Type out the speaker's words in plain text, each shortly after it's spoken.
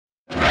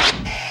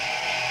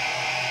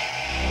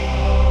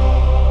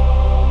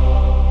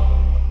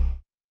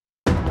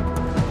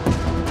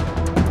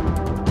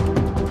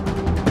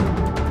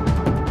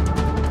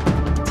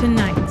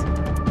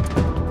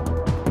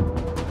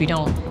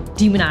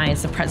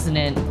demonize the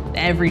president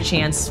every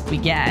chance we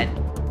get.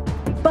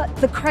 But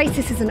the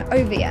crisis isn't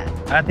over yet.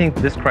 I think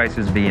this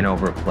crisis is being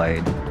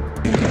overplayed.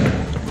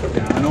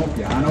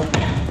 Piano.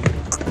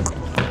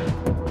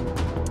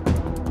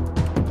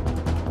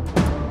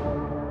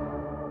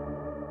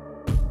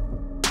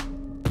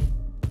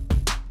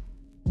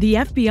 The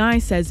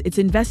FBI says it's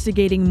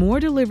investigating more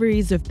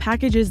deliveries of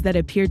packages that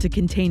appear to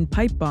contain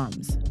pipe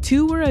bombs.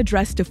 2 were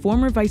addressed to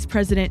former Vice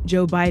President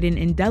Joe Biden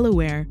in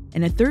Delaware,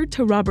 and a third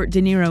to Robert De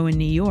Niro in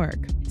New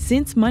York.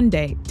 Since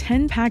Monday,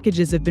 10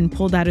 packages have been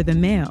pulled out of the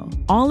mail,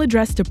 all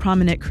addressed to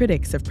prominent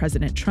critics of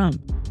President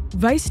Trump.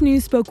 Vice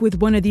News spoke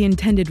with one of the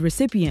intended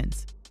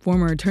recipients,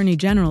 former Attorney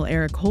General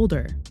Eric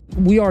Holder.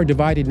 We are a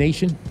divided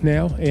nation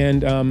now,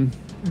 and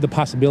the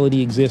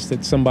possibility exists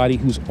that somebody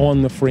who's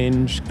on the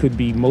fringe could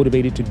be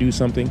motivated to do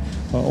something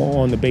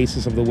on the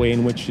basis of the way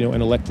in which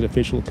an elected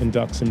official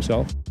conducts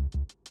himself.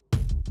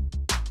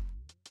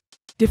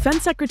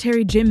 Defense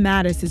Secretary Jim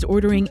Mattis is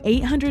ordering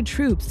 800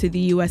 troops to the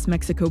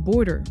U.S.-Mexico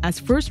border, as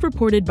first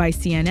reported by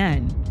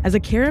CNN. As a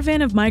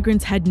caravan of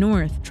migrants head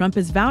north, Trump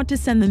has vowed to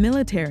send the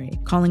military,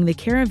 calling the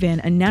caravan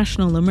a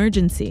national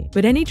emergency.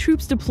 But any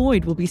troops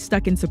deployed will be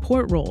stuck in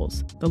support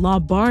roles. The law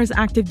bars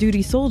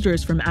active-duty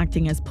soldiers from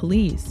acting as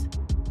police.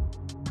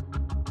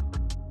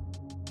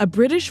 A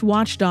British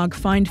watchdog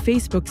fined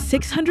Facebook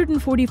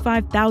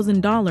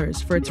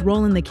 $645,000 for its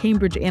role in the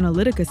Cambridge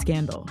Analytica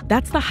scandal.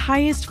 That's the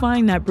highest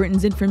fine that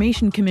Britain's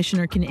Information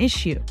Commissioner can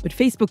issue, but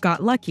Facebook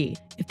got lucky.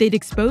 If they'd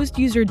exposed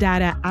user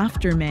data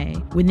after May,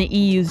 when the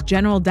EU's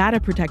general data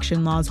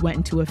protection laws went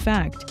into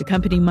effect, the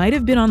company might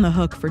have been on the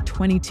hook for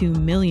 $22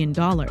 million.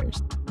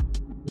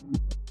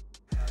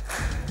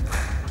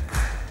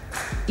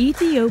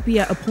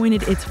 Ethiopia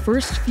appointed its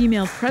first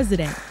female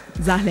president,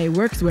 Sahle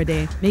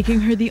Workswede, making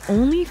her the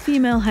only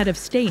female head of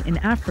state in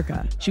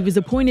Africa. She was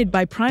appointed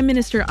by Prime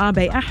Minister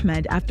Abiy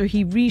Ahmed after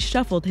he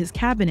reshuffled his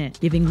cabinet,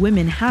 giving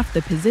women half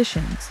the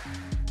positions.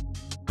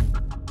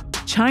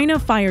 China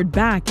fired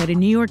back at a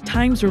New York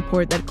Times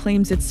report that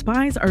claims its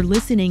spies are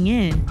listening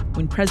in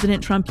when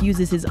President Trump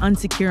uses his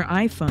unsecure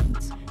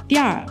iPhones. 第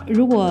二，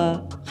如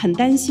果很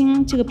担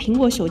心这个苹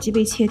果手机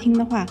被窃听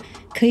的话，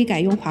可以改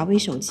用华为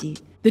手机。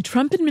 The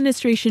Trump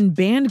administration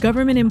banned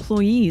government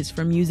employees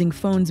from using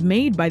phones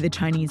made by the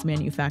Chinese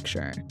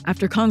manufacturer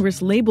after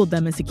Congress labeled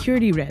them a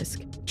security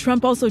risk.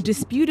 Trump also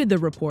disputed the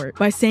report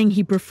by saying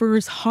he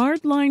prefers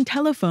hardline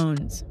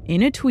telephones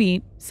in a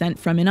tweet sent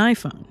from an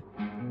iPhone.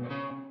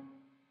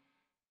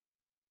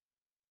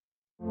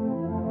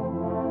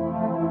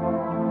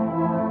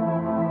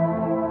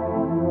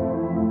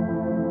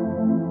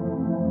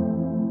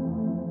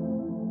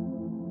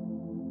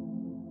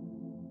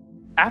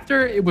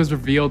 After it was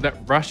revealed that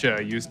Russia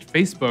used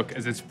Facebook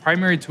as its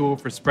primary tool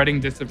for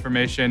spreading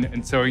disinformation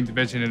and sowing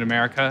division in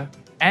America,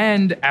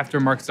 and after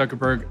Mark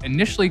Zuckerberg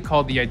initially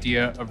called the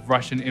idea of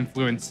Russian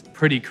influence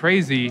pretty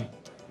crazy,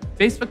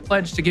 Facebook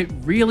pledged to get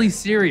really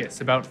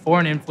serious about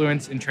foreign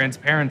influence and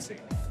transparency.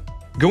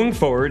 Going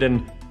forward,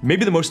 and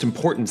maybe the most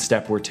important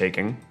step we're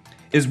taking,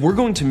 is we're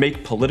going to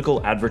make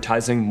political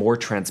advertising more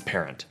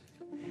transparent.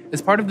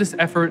 As part of this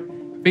effort,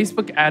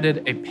 Facebook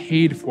added a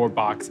paid-for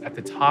box at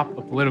the top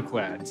of political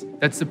ads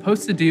that's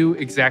supposed to do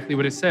exactly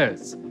what it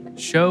says,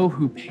 show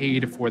who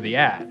paid for the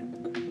ad.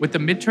 With the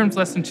midterms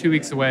less than 2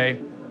 weeks away,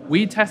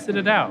 we tested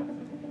it out,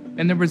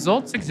 and the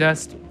results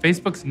suggest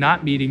Facebook's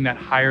not meeting that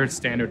higher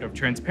standard of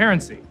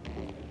transparency.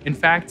 In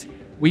fact,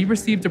 we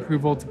received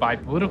approval to buy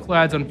political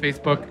ads on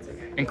Facebook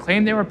and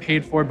claimed they were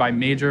paid for by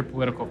major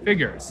political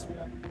figures.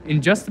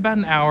 In just about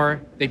an hour,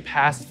 they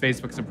passed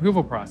Facebook's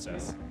approval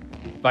process.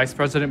 Vice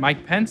President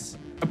Mike Pence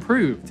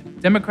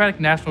approved. Democratic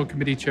National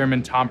Committee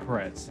Chairman Tom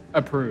Perez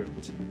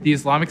approved. The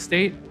Islamic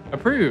State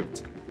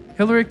approved.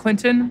 Hillary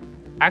Clinton,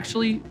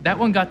 actually, that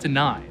one got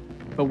denied.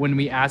 But when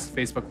we asked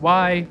Facebook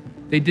why,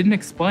 they didn't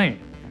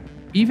explain.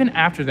 Even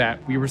after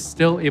that, we were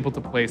still able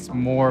to place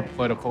more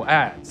political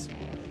ads.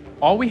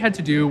 All we had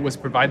to do was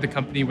provide the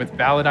company with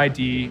valid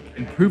ID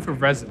and proof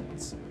of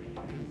residence.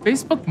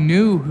 Facebook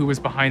knew who was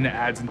behind the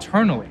ads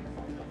internally,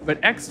 but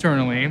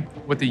externally,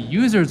 what the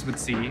users would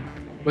see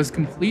was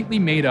completely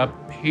made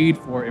up,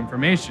 paid-for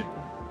information.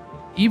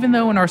 Even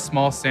though in our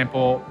small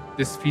sample,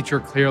 this feature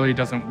clearly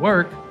doesn't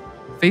work,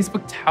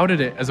 Facebook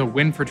touted it as a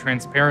win for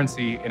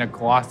transparency in a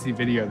glossy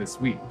video this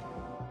week.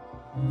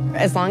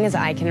 As long as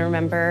I can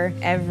remember,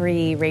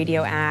 every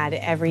radio ad,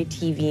 every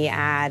TV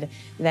ad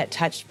that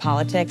touched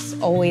politics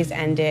always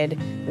ended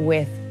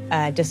with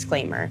a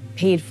disclaimer,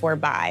 paid for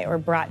by or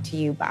brought to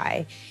you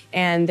by.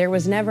 And there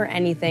was never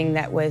anything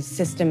that was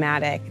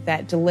systematic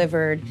that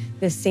delivered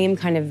the same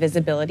kind of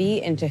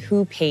visibility into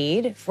who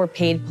paid for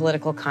paid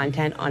political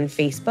content on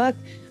Facebook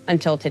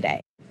until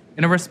today.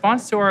 In a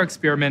response to our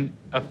experiment,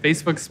 a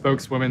Facebook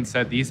spokeswoman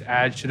said these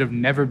ads should have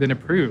never been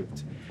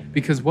approved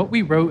because what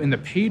we wrote in the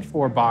paid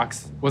for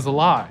box was a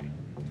lie.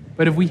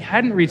 But if we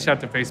hadn't reached out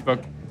to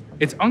Facebook,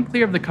 it's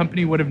unclear if the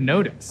company would have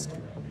noticed.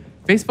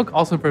 Facebook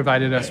also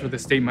provided us with a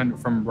statement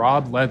from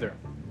Rob Leather,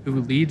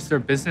 who leads their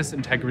business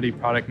integrity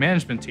product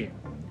management team,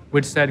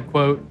 which said,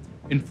 quote,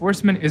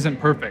 "Enforcement isn't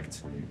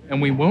perfect,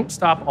 and we won't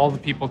stop all the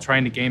people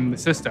trying to game the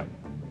system.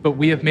 But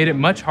we have made it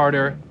much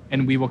harder,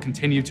 and we will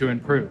continue to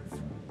improve.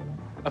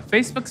 A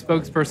Facebook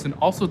spokesperson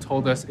also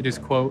told us it is,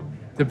 quote,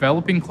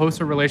 developing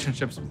closer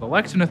relationships with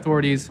election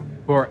authorities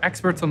who are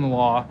experts on the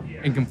law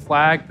and can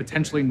flag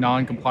potentially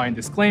non-compliant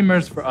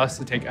disclaimers for us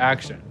to take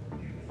action.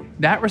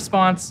 That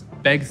response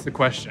begs the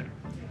question,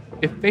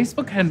 if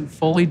Facebook hadn't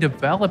fully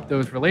developed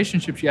those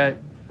relationships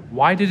yet,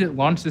 why did it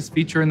launch this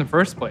feature in the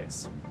first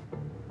place?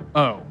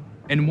 Oh,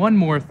 and one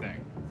more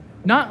thing.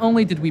 Not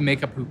only did we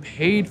make up who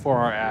paid for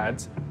our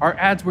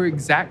ads were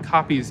exact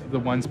copies of the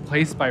ones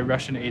placed by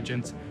Russian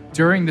agents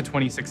during the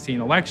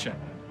 2016 election.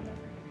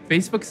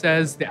 Facebook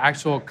says the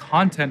actual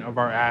content of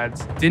our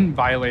ads didn't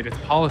violate its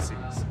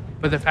policies,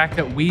 but the fact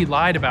that we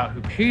lied about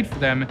who paid for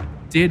them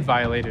did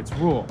violate its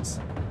rules.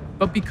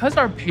 But because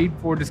our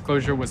paid-for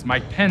disclosure was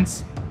Mike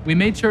Pence, we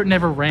made sure it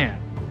never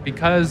ran,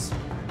 because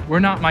we're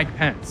not Mike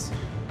Pence.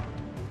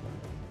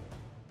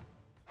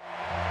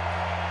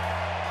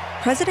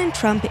 President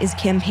Trump is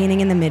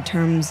campaigning in the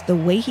midterms the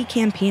way he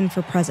campaigned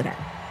for president,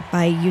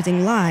 by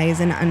using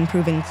lies and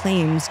unproven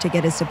claims to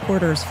get his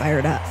supporters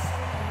fired up.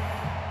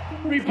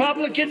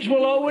 Republicans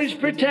will always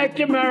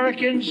protect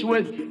Americans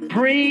with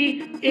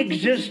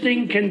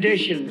pre-existing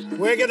conditions.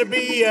 We're going to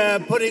be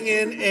putting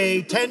in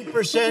a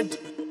 10%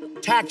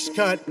 tax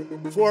cut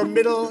for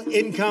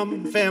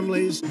middle-income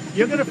families.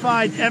 You're going to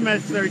find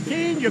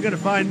MS-13, you're going to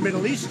find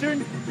Middle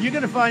Eastern, you're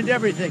going to find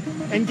everything.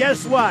 And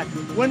guess what?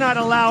 We're not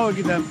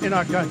allowing them in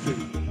our country.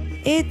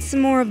 It's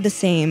more of the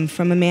same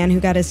from a man who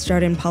got his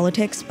start in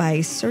politics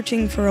by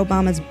searching for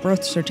Obama's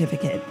birth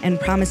certificate and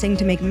promising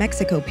to make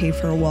Mexico pay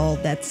for a wall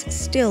that's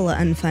still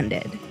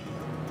unfunded.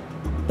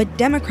 But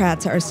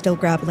Democrats are still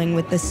grappling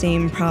with the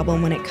same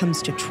problem when it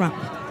comes to Trump.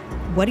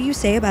 What do you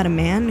say about a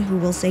man who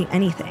will say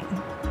anything?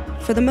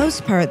 For the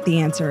most part, the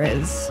answer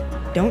is,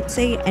 don't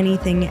say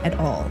anything at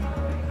all.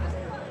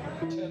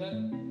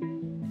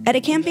 At a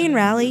campaign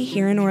rally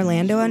here in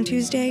Orlando on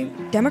Tuesday,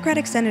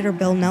 Democratic Senator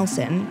Bill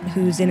Nelson,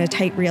 who's in a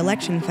tight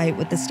re-election fight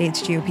with the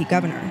state's GOP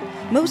governor,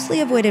 mostly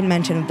avoided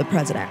mention of the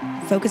president,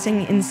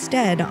 focusing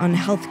instead on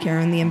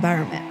healthcare and the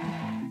environment.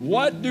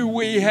 What do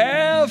we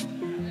have?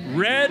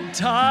 Red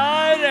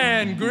tide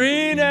and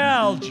green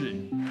algae.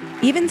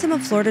 Even some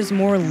of Florida's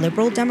more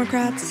liberal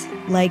Democrats,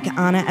 like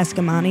Anna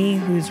Eskamani,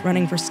 who's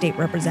running for state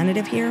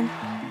representative here,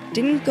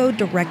 didn't go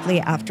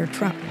directly after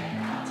Trump.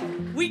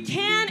 We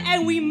can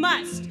and we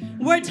must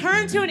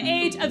return to an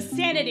age of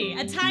sanity,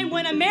 a time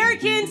when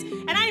Americans,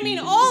 and I mean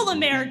all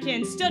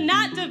Americans, stood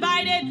not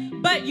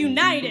divided but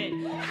united.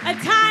 A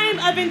time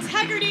of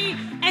integrity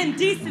and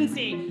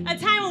decency, a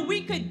time when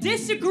we could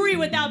disagree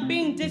without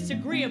being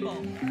disagreeable.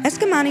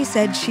 Eskamani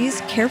said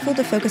she's careful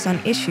to focus on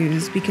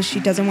issues because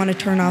she doesn't want to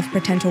turn off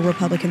potential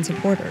Republican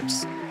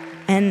supporters.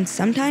 And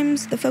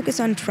sometimes the focus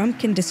on Trump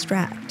can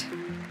distract.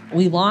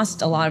 We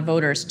lost a lot of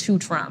voters to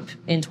Trump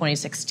in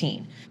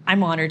 2016.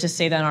 I'm honored to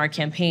say that in our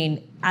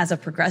campaign, as a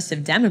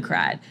progressive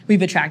Democrat,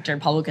 we've attracted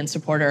Republican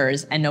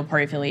supporters and no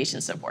party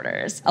affiliation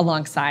supporters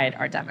alongside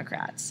our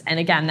Democrats. And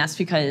again, that's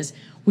because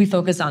we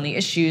focus on the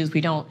issues.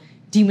 We don't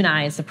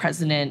demonize the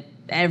president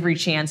every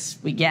chance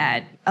we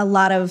get. A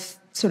lot of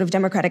sort of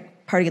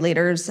Democratic Party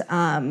leaders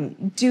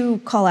do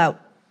call out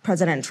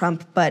President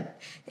Trump, but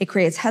it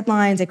creates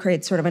headlines, it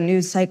creates sort of a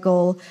news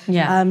cycle.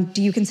 Yeah.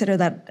 Do you consider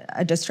that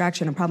a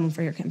distraction, a problem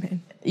for your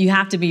campaign? You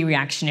have to be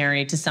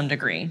reactionary to some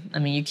degree. I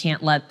mean, you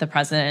can't let the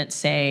president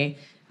say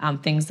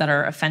things that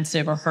are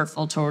offensive or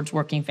hurtful towards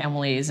working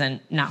families and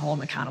not hold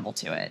them accountable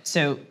to it.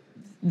 So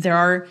there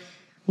are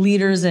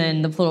leaders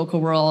in the political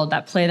world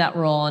that play that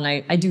role, and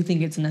I do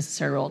think it's a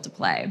necessary role to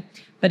play.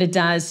 But it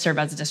does serve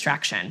as a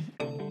distraction.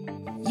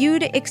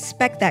 You'd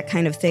expect that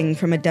kind of thing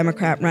from a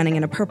Democrat running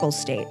in a purple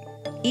state,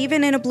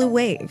 even in a blue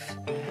wave.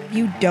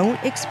 You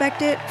don't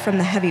expect it from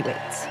the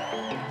heavyweights.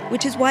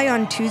 Which is why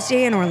on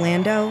Tuesday in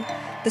Orlando,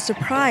 the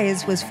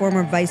surprise was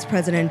former Vice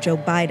President Joe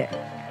Biden,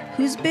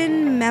 who's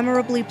been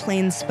memorably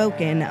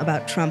plain-spoken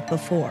about Trump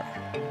before.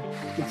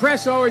 The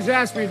press always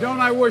asks me, don't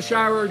I wish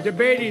I were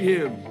debating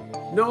him?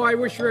 No, I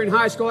wish we were in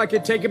high school, I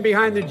could take him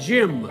behind the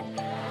gym.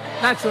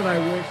 That's what I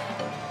wish.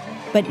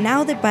 But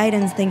now that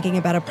Biden's thinking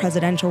about a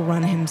presidential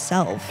run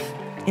himself,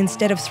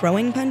 instead of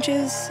throwing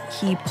punches,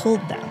 he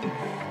pulled them,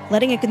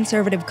 letting a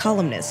conservative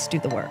columnist do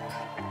the work.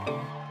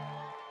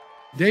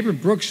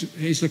 David Brooks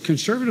is a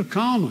conservative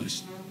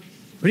columnist,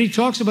 but he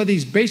talks about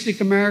these basic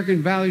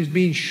American values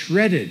being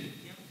shredded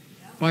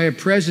by a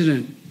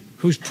president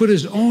who's put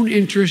his own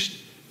interest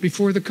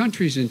before the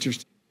country's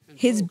interest.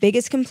 His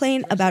biggest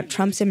complaint about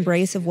Trump's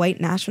embrace of white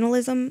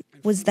nationalism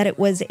was that it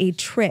was a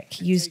trick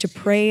used to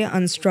prey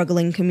on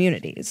struggling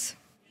communities.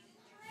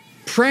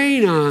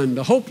 Preying on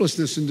the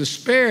hopelessness and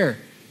despair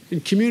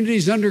in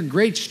communities under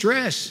great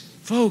stress.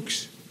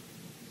 Folks,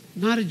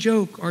 not a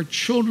joke. Our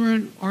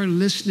children are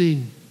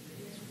listening,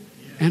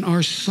 and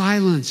our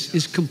silence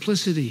is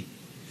complicity.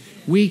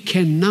 We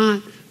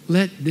cannot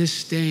let this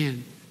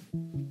stand.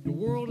 The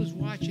world is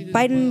watching.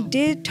 Biden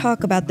did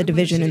talk about the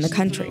division in the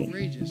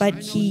country, but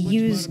he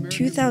used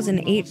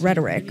 2008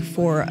 rhetoric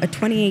for a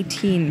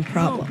 2018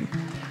 problem.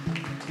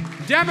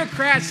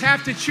 Democrats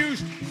have to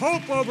choose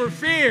hope over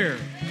fear,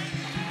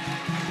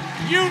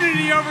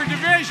 unity over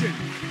division.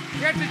 We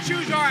have to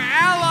choose our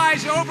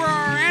allies over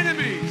our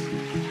enemies.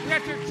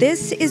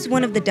 This is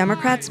one of the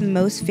Democrats'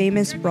 most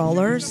famous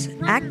brawlers,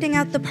 acting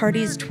out the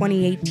party's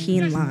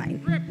 2018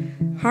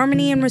 line.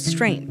 Harmony and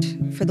restraint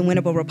for the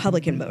winnable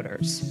Republican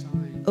voters,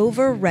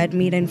 over red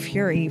meat and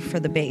fury for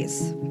the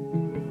base.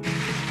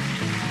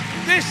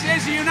 This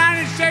is the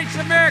United States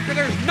of America.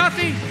 There's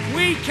nothing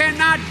we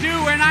cannot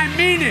do, and I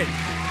mean it.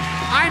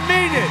 I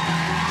mean it.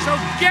 So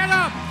get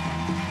up,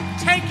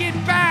 take it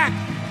back,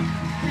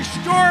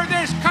 restore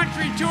this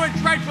country to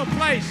its rightful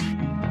place.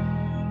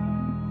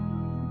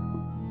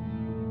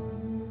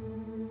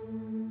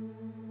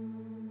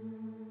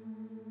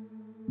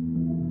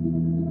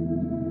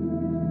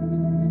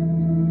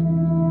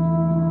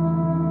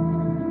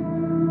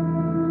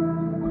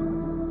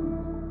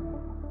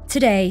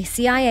 Today,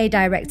 CIA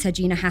Director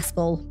Gina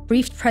Haspel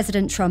briefed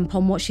President Trump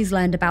on what she's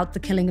learned about the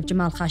killing of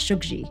Jamal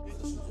Khashoggi.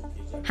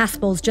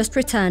 Haspel's just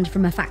returned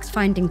from a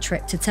fact-finding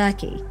trip to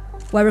Turkey,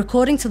 where,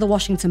 according to the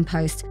Washington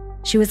Post,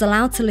 she was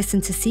allowed to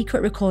listen to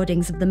secret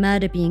recordings of the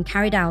murder being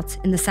carried out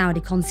in the Saudi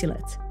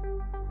consulate.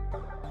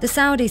 The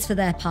Saudis, for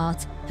their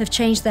part, have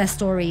changed their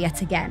story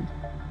yet again,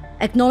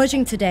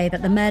 acknowledging today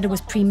that the murder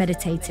was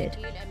premeditated,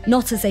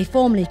 not, as they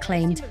formerly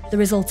claimed, the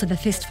result of a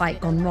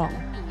fistfight gone wrong.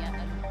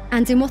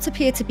 And in what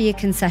appeared to be a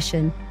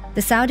concession,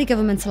 the Saudi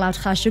government allowed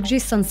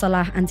Khashoggi's son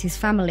Salah and his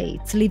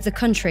family to leave the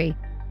country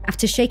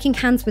after shaking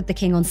hands with the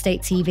king on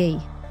state TV.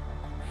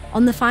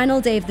 On the final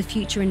day of the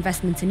Future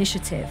Investment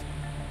Initiative,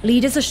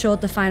 leaders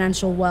assured the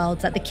financial world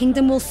that the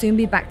kingdom will soon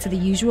be back to the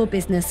usual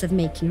business of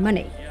making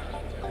money.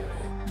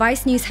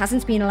 Vice News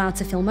hasn't been allowed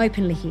to film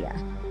openly here,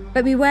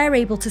 but we were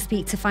able to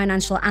speak to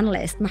financial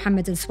analyst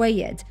Mohammed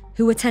Al-Swayed,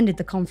 who attended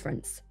the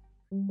conference.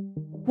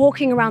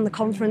 Walking around the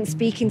conference,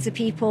 speaking to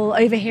people,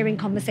 overhearing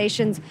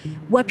conversations,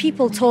 were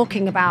people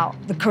talking about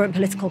the current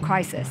political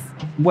crisis?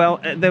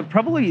 Well,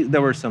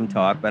 there were some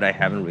talk, but I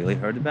haven't really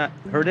heard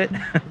it.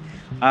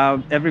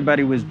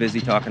 Everybody was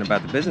busy talking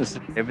about the business.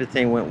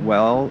 Everything went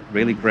well,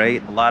 really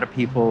great. A lot of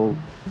people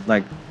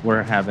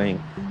were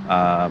having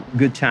a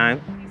good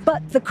time.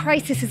 But the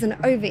crisis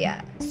isn't over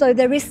yet, so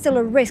there is still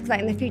a risk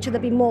that in the future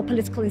there'll be more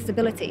political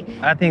instability.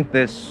 I think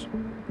this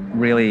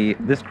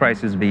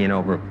crisis is being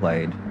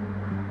overplayed.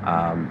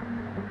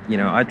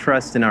 I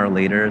trust in our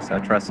leaders. I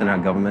trust in our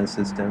government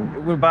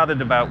system. We're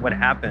bothered about what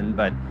happened,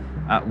 but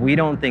we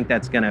don't think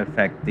that's going to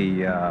affect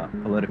the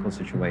political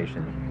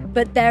situation.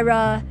 But there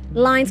are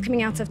lines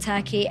coming out of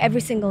Turkey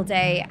every single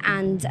day,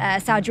 and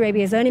Saudi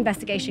Arabia's own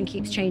investigation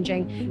keeps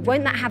changing.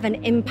 Won't that have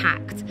an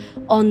impact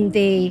on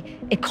the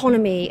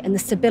economy and the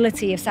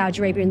stability of Saudi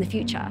Arabia in the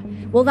future?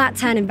 Will that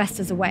turn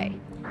investors away?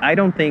 I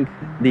don't think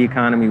the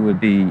economy would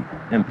be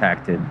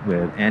impacted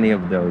with any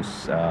of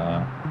those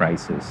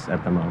crises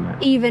at the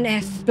moment. Even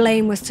if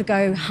blame was to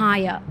go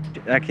high up?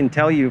 I can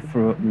tell you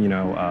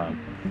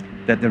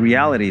that the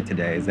reality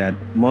today is that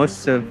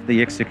most of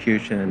the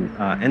execution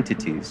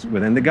entities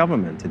within the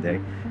government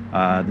today,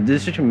 the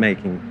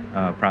decision-making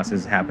process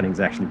is happening is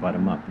actually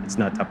bottom-up. It's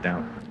not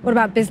top-down. What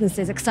about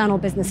businesses, external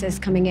businesses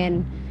coming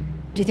in?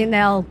 Do you think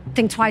they'll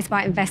think twice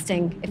about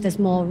investing if there's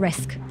more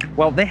risk?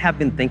 Well, they have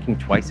been thinking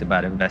twice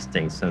about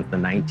investing since the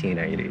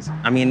 1980s.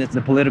 I mean, it's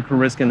the political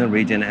risk in the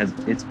region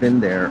it's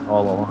been there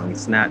all along.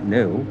 It's not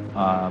new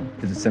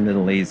because it's the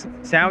Middle East.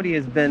 Saudi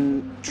has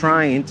been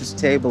trying to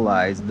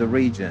stabilize the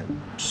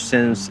region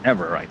since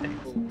ever, I think.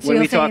 So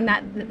you're saying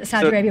that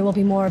Saudi Arabia will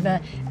be more of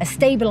a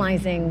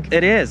stabilizing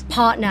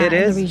partner in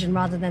the region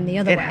rather than the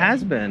other way? It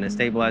has been a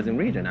stabilizing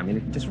region. I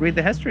mean, just read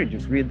the history.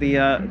 Just read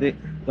the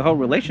whole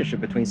relationship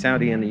between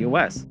Saudi and the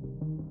U.S.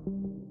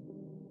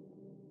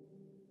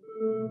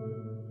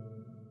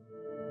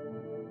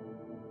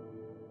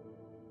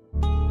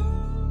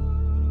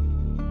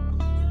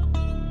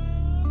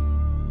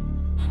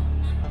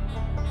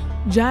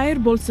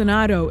 Jair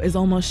Bolsonaro is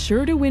almost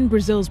sure to win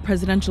Brazil's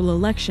presidential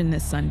election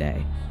this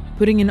Sunday,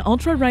 putting an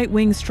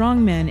ultra-right-wing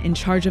strongman in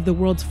charge of the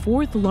world's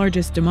fourth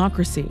largest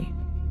democracy.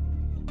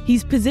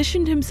 He's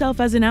positioned himself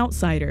as an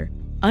outsider,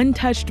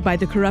 untouched by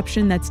the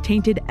corruption that's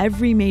tainted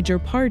every major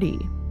party.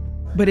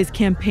 But his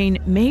campaign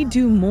may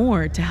do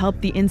more to help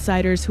the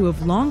insiders who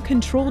have long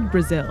controlled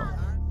Brazil: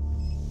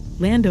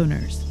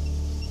 landowners.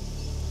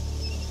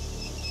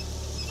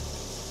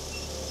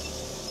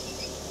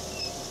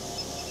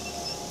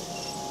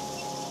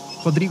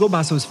 Rodrigo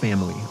Basso's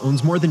family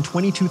owns more than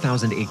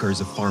 22,000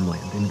 acres of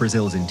farmland in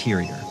Brazil's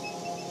interior.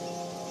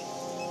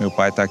 Meu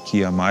pai está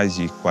aqui há mais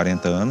de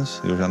 40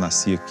 anos, eu já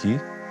nasci aqui.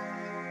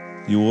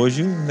 E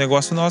hoje o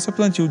negócio nosso é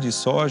plantio de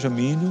soja,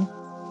 milho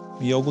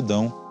e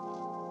algodão.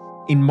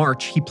 In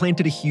March, he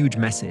planted a huge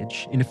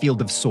message in a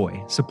field of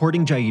soy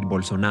supporting Jair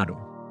Bolsonaro.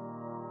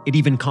 It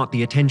even caught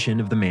the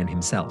attention of the man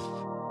himself.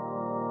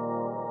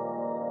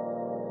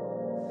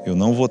 Eu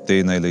não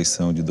votei na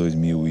eleição de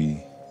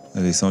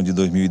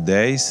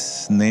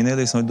 2010, nem na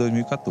eleição de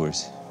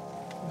 2014.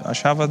 Eu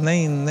achava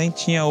nem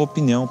tinha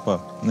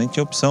nem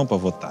tinha opção para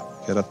votar,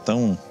 porque era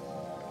tão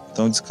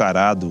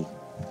descarado.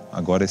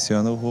 Agora esse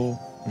ano eu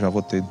Já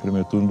votei no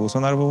primeiro turno no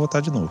Bolsonaro, vou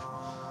votar de novo.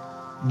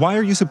 Why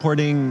are you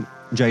supporting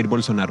Jair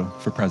Bolsonaro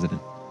for president?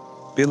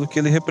 Pelo que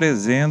ele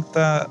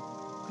representa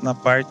na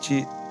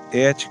parte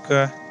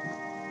ética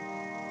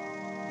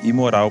e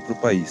moral para o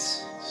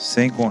país.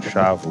 Sem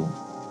conchavo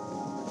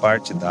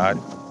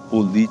partidário,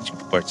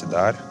 político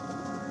partidário.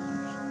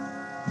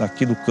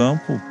 Daqui do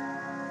campo,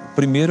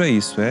 primeiro é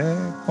isso, é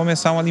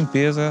começar uma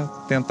limpeza,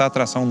 tentar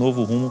traçar um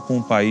novo rumo com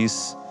um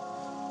país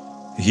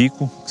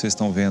rico, que vocês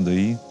estão vendo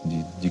aí,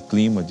 de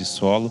clima, de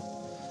solo,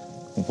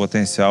 com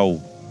potencial.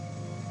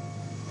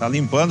 Tá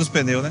limpando os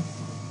pneus, né?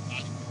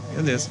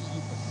 Beleza.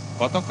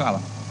 Pode tocar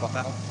lá. Pode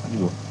tocar. De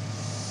boa.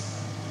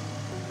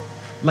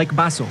 Like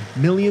Basso,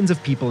 millions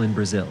of people in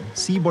Brazil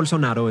see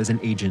Bolsonaro as an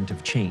agent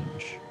of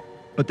change.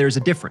 But there's a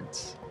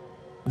difference.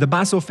 The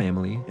Basso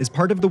family is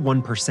part of the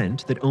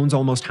 1% that owns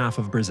almost half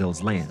of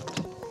Brazil's land,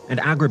 and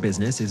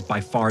agribusiness is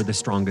by far the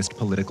strongest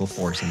political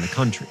force in the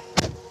country.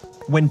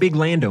 When big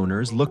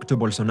landowners look to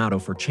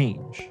Bolsonaro for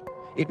change,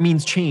 it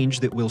means change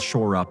that will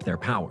shore up their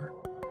power.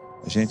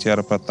 A gente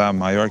era para estar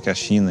maior que a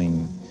China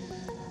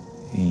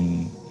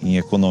em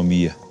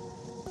economia.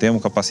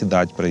 Temos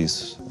capacidade para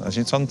isso. A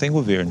gente só não tem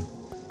governo.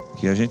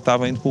 Que a gente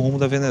estava indo para o rumo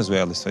da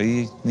Venezuela. Isso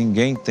aí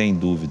ninguém tem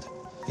dúvida.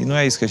 E não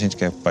é isso que a gente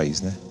quer para o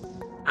país, né?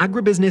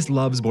 Agribusiness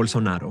loves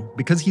Bolsonaro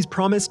because he's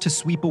promised to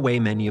sweep away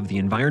many of the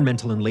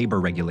environmental and labor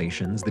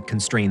regulations that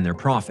constrain their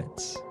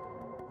profits.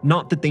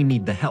 Not that they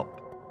need the help.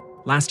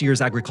 Last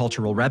year's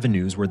agricultural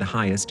revenues were the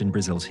highest in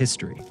Brazil's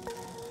history.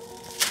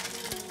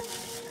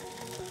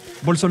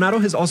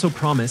 Bolsonaro has also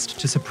promised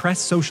to suppress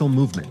social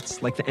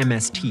movements like the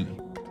MST,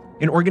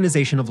 an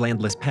organization of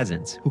landless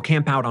peasants who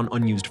camp out on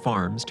unused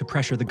farms to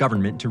pressure the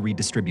government to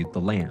redistribute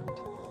the land.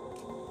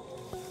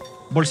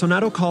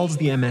 Bolsonaro calls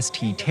the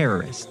MST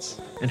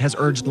terrorists and has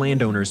urged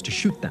landowners to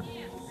shoot them,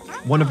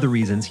 one of the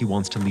reasons he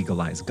wants to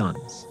legalize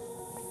guns.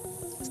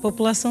 A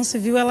população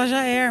civil ela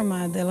já é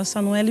armada, ela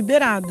só não é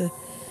liberada.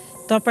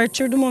 Então, a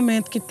partir do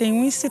momento que tem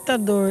um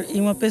incitador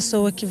e uma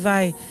pessoa que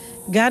vai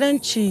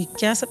garantir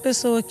que essa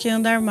pessoa que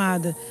anda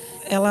armada,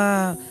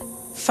 ela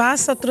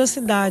faça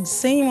atrocidade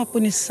sem uma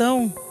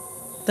punição,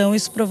 então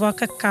isso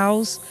provoca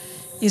caos,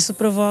 isso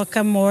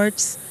provoca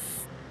mortes.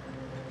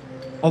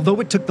 Although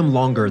it took them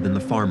longer than the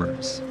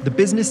farmers, the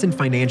business and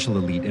financial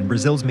elite in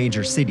Brazil's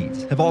major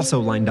cities have also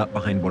lined up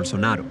behind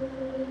Bolsonaro,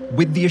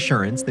 with the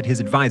assurance that his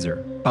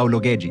advisor, Paulo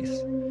Guedes,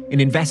 an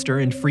investor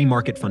and free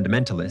market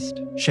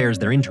fundamentalist, shares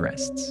their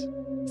interests.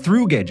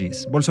 Through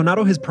Guedes,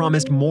 Bolsonaro has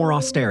promised more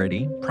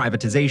austerity,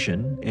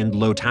 privatization, and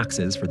low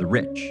taxes for the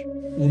rich.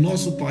 O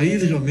nosso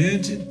país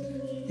realmente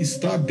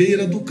está à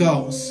beira do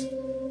caos.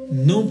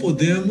 Não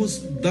podemos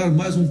dar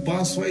mais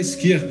passo à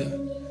esquerda.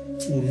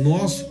 O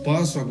nosso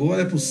passo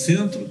agora é para o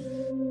centro.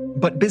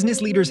 But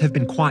business leaders have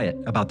been quiet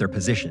about their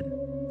position.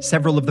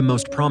 Several of the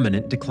most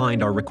prominent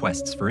declined our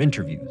requests for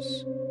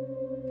interviews.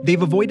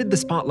 They've avoided the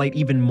spotlight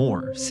even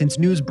more since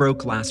news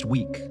broke last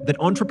week that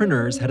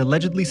entrepreneurs had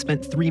allegedly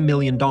spent $3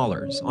 million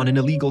on an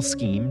illegal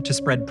scheme to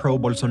spread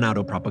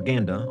pro-Bolsonaro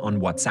propaganda on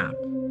WhatsApp.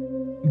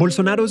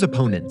 Bolsonaro's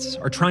opponents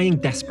are trying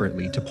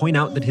desperately to point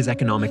out that his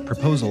economic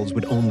proposals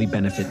would only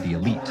benefit the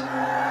elite.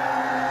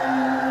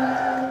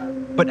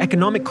 But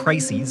economic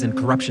crises and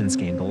corruption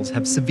scandals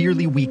have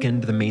severely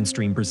weakened the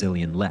mainstream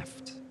Brazilian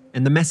left,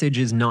 and the message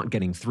is not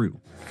getting through.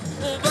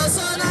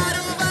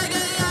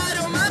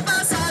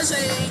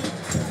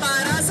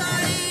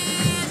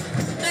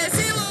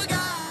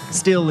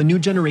 Still, a new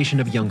generation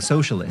of young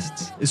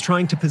socialists is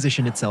trying to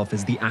position itself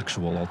as the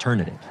actual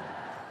alternative.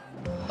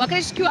 Eu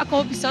acredito que a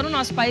corrupção no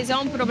nosso país é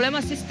um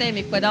problema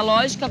sistêmico, é da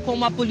lógica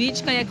como a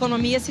política e a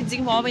economia se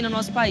desenvolvem no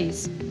nosso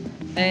país.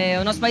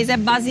 O nosso país é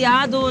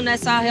baseado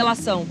nessa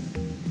relação.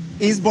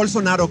 Is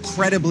Bolsonaro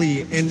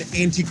credibly an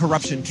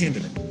anti-corruption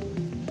candidate?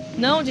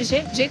 Não, de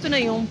jeito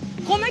nenhum.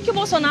 Como é que o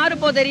Bolsonaro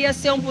poderia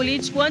ser um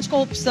político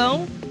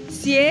anticorrupção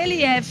se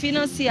ele é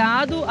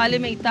financiado,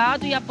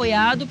 alimentado e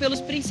apoiado pelos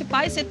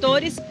principais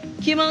setores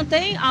que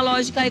mantêm a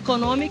lógica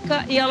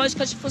econômica e a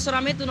lógica de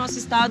funcionamento do nosso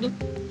Estado,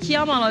 que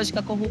é uma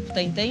lógica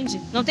corrupta,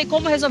 entende? Não tem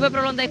como resolver o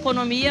problema da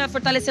economia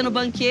fortalecendo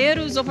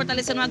banqueiros ou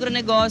fortalecendo o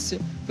agronegócio,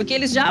 porque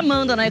eles já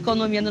mandam na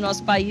economia do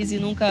nosso país e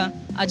nunca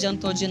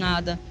adiantou de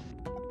nada.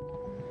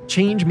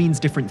 Change means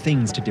different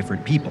things to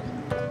different people.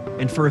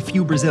 And for a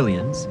few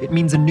Brazilians, it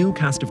means a new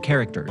cast of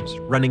characters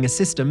running a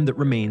system that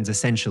remains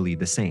essentially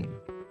the same.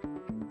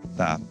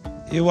 Tá.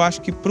 Eu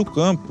acho que para o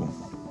campo,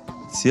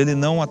 se ele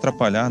não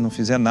atrapalhar, não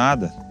fizer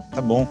nada,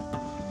 tá bom.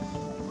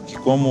 Porque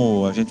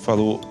como a gente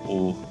falou,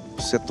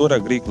 o setor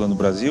agrícola no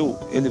Brasil,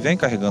 ele vem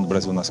carregando o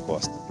Brasil nas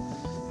costas.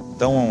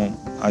 Então,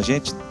 a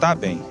gente tá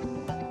bem.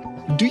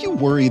 Do you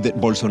worry that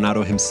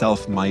Bolsonaro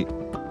himself might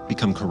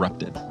become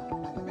corrupted?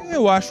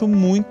 Eu acho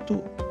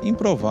muito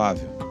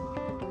improvável.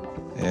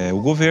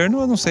 O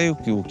governo, eu não sei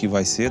o que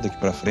vai ser daqui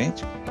para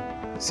frente,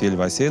 se ele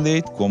vai ser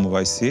eleito, como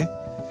vai ser,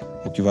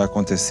 o que vai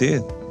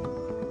acontecer.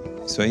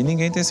 Isso aí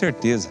ninguém tem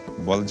certeza.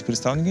 Bola de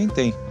cristal ninguém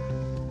tem.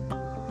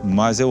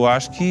 Mas eu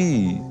acho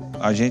que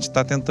a gente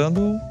está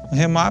tentando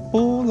remar para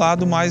o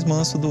lado mais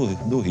manso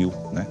do rio,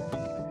 né?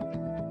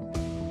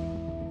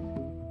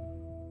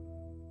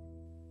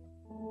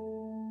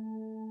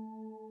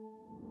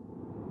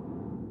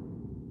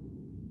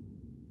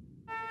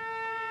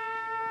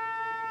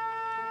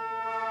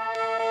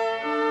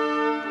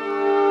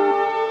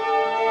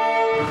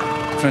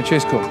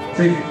 Francesco,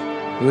 sì.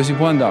 Dove si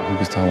può andare con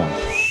questa cavallo?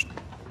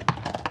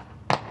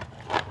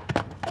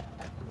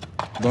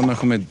 Donna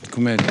come...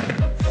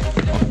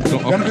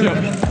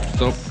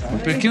 Occhio.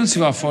 Perché non si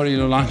va fuori e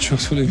lo lancio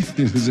sulle vie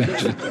di Los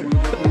Angeles?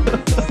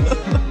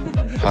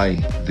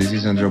 Hi, this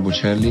is Andrea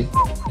Bocelli.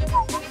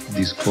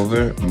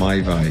 Discover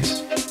my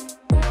vice.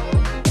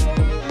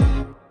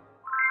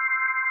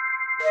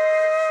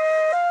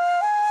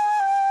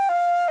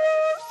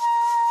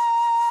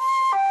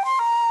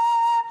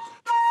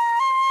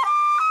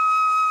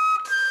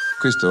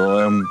 Questo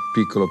è un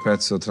piccolo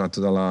pezzo tratto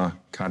dalla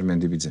Carmen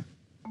di Bizet.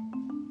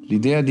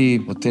 L'idea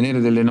di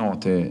ottenere delle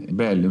note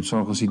belle, un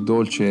suono così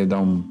dolce da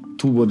un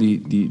tubo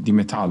di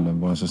metallo, in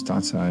buona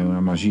sostanza, è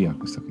una magia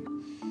questa qui.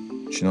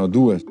 Ce ne ho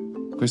due.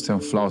 Questo è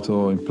un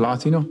flauto in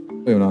platino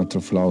e un altro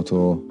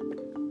flauto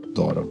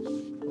d'oro.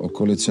 Ho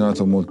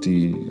collezionato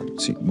molti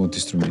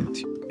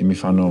strumenti e mi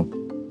fanno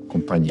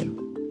compagnia.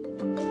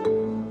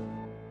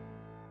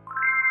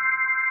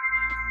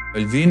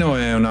 Il vino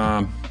è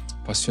una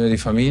passione di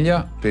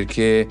famiglia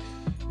perché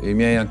i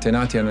miei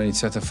antenati hanno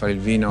iniziato a fare il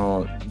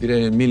vino,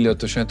 direi nel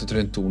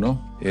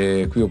 1831,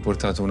 e qui ho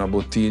portato una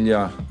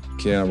bottiglia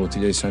che è una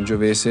bottiglia di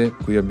Sangiovese.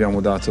 Qui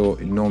abbiamo dato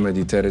il nome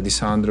di Terre di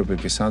Sandro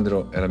perché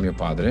Sandro era mio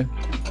padre.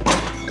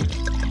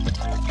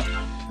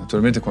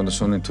 Naturalmente quando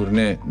sono in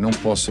tournée non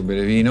posso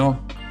bere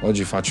vino,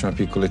 oggi faccio una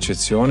piccola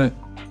eccezione.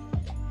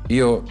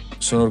 Io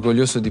sono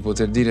orgoglioso di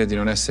poter dire di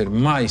non essere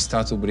mai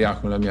stato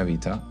ubriaco nella mia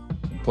vita.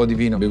 Un po' di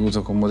vino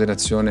bevuto con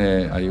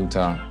moderazione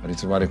aiuta a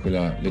ritrovare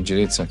quella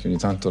leggerezza che ogni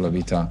tanto la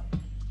vita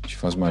ci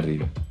fa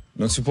smarrire.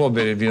 Non si può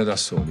bere il vino da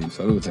soli.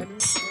 Salute.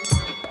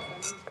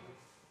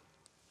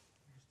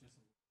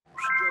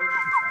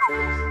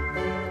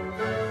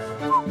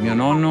 Mio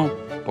nonno,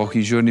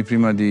 pochi giorni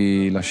prima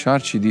di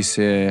lasciarci,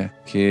 disse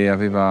che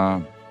aveva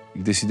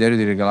il desiderio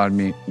di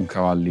regalarmi un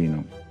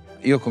cavallino.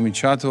 Io ho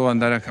cominciato ad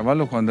andare a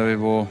cavallo quando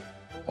avevo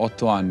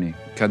 8 anni,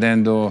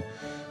 cadendo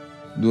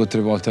 2 o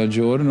 3 volte al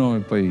giorno, e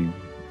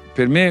poi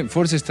per me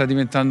forse sta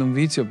diventando un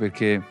vizio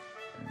perché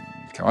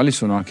i cavalli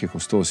sono anche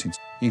costosi.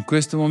 In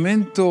questo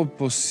momento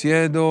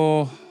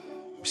possiedo,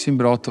 mi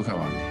sembra, 8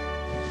 cavalli.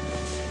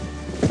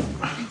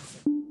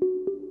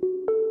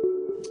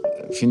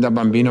 Fin da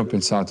bambino ho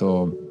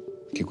pensato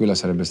che quella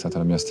sarebbe stata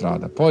la mia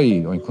strada.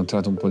 Poi ho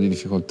incontrato un po' di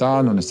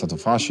difficoltà, non è stato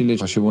facile.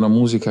 Facevo una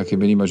musica che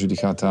veniva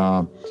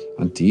giudicata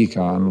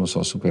antica, non lo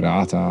so,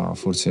 superata,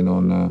 forse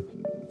non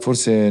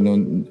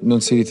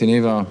si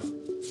riteneva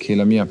che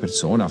la mia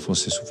persona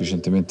fosse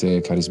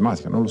sufficientemente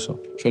carismatica, non lo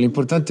so. Cioè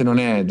l'importante non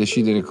è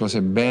decidere cosa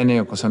è bene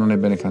o cosa non è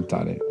bene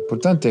cantare.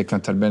 L'importante è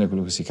cantare bene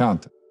quello che si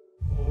canta.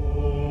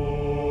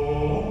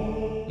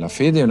 La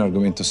fede è un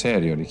argomento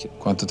serio,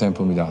 quanto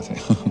tempo mi date?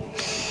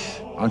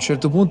 A un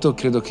certo punto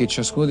credo che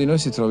ciascuno di noi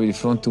si trovi di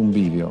fronte a un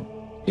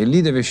bivio e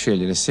lì deve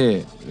scegliere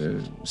se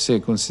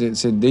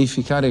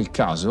deificare il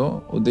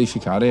caso o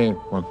deificare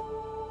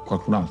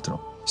qualcun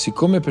altro.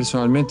 Siccome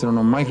personalmente non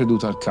ho mai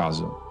creduto al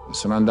caso,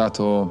 sono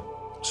andato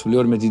sulle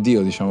orme di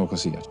Dio, diciamo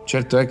così.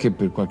 Certo è che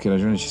per qualche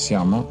ragione ci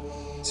siamo.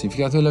 Il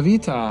significato della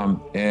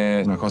vita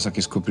è una cosa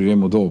che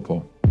scopriremo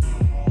dopo.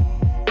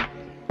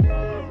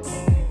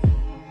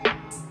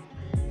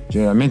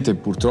 Generalmente,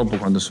 purtroppo,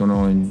 quando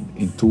sono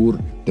in tour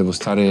devo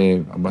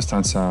stare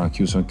abbastanza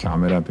chiuso in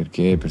camera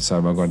per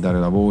salvaguardare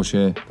la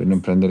voce, per non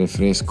prendere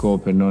fresco,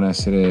 per non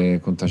essere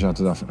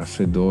contagiato da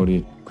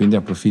raffreddori. Quindi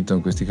approfitto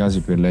in questi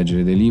casi per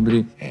leggere dei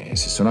libri e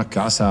se sono a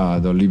casa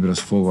do libero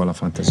sfogo alla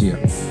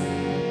fantasia.